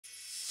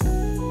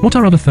What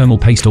are other thermal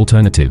paste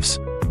alternatives?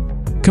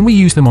 Can we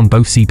use them on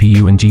both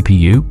CPU and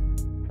GPU?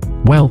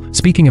 Well,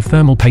 speaking of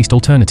thermal paste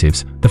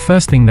alternatives, the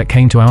first thing that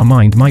came to our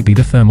mind might be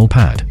the thermal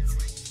pad.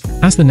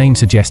 As the name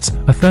suggests,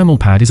 a thermal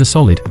pad is a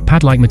solid,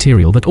 pad-like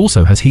material that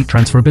also has heat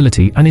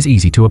transferability and is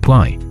easy to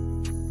apply.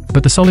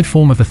 But the solid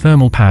form of the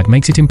thermal pad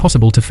makes it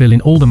impossible to fill in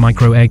all the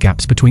micro-air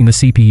gaps between the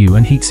CPU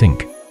and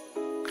heatsink.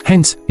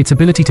 Hence, its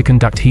ability to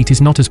conduct heat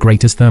is not as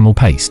great as thermal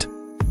paste.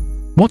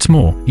 What's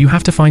more, you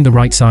have to find the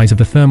right size of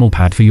the thermal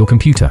pad for your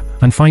computer,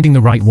 and finding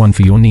the right one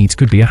for your needs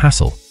could be a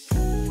hassle.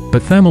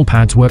 But thermal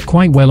pads work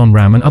quite well on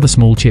RAM and other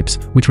small chips,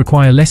 which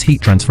require less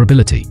heat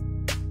transferability.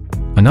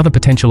 Another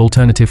potential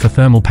alternative for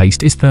thermal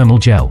paste is thermal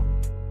gel.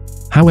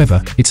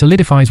 However, it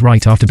solidifies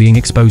right after being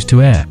exposed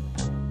to air.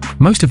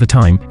 Most of the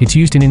time, it's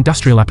used in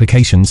industrial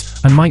applications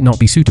and might not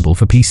be suitable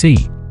for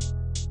PC.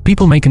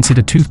 People may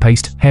consider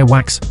toothpaste, hair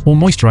wax, or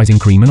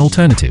moisturizing cream an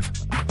alternative.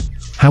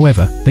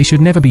 However, they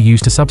should never be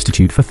used to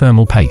substitute for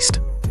thermal paste.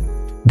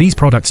 These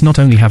products not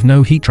only have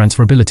no heat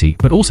transferability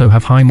but also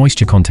have high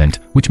moisture content,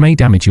 which may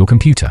damage your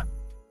computer.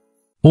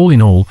 All in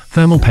all,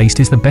 thermal paste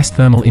is the best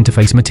thermal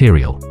interface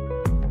material.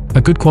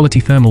 A good quality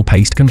thermal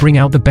paste can bring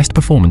out the best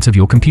performance of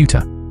your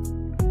computer.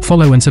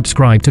 Follow and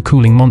subscribe to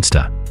Kooling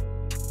Monster.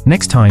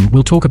 Next time,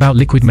 we'll talk about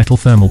liquid metal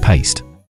thermal paste.